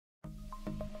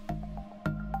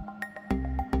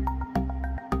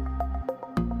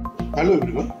Hello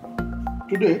everyone.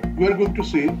 Today we are going to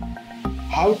see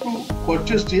how to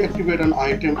purchase deactivate an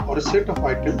item or a set of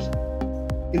items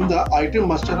in the item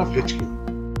master of HQ.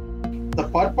 The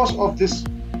purpose of this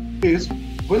is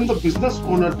when the business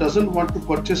owner doesn't want to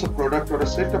purchase a product or a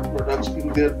set of products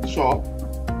in their shop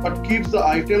but keeps the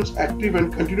items active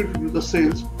and continue to do the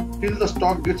sales till the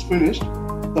stock gets finished,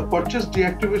 the purchase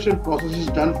deactivation process is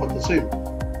done for the same.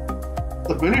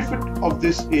 The benefit of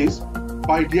this is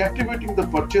by deactivating the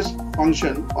purchase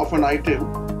function of an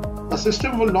item, the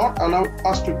system will not allow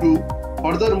us to do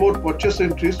furthermore purchase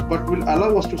entries but will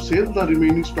allow us to sell the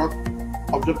remaining stock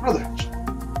of the product.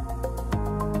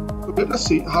 So let us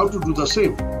see how to do the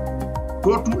same.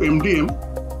 Go to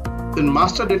MDM, then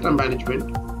Master Data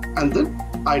Management, and then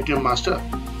Item Master.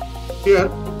 Here,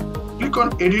 click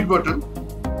on Edit button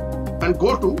and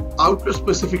go to Outlet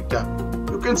Specific tab.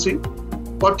 You can see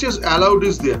Purchase Allowed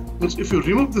is there. Means if you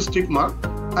remove this tick mark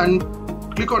and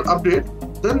click on Update,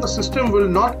 then the system will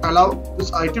not allow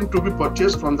this item to be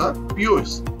purchased from the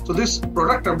POS. So this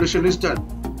product updation is done.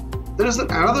 There is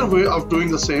another way of doing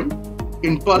the same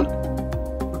in bulk.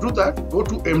 To do that, go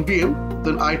to MDM,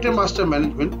 then Item Master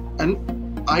Management and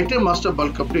Item Master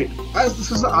Bulk Update. As this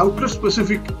is an outlet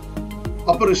specific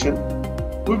operation,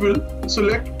 we will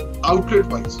select outlet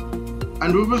wise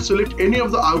and we will select any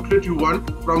of the outlet you want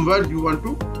from where you want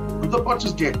to do the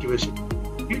purchase deactivation.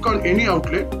 Click on any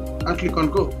outlet and click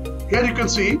on Go. Here you can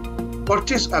see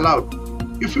Purchase Allowed.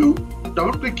 If you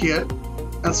double click here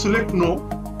and select No,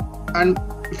 and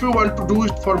if you want to do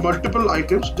it for multiple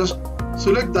items, just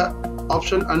select the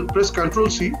option and press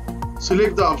Ctrl C,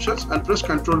 select the options and press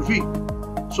Ctrl V.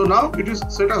 So now it is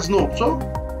set as No.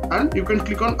 And you can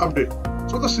click on Update.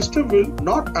 So the system will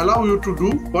not allow you to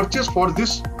do purchase for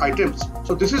these items.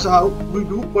 So this is how we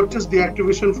do purchase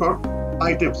deactivation for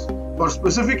items, for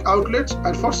specific outlets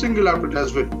and for single outlet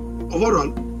as well.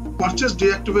 Overall, purchase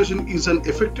deactivation is an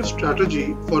effective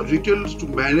strategy for retailers to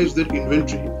manage their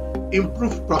inventory,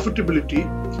 improve profitability,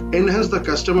 enhance the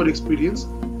customer experience,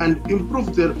 and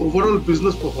improve their overall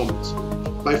business performance.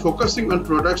 By focusing on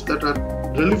products that are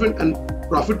relevant and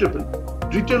profitable,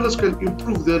 retailers can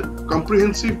improve their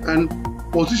comprehensive and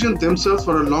position themselves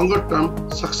for a longer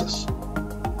term success.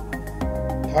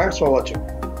 Thanks for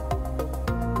watching.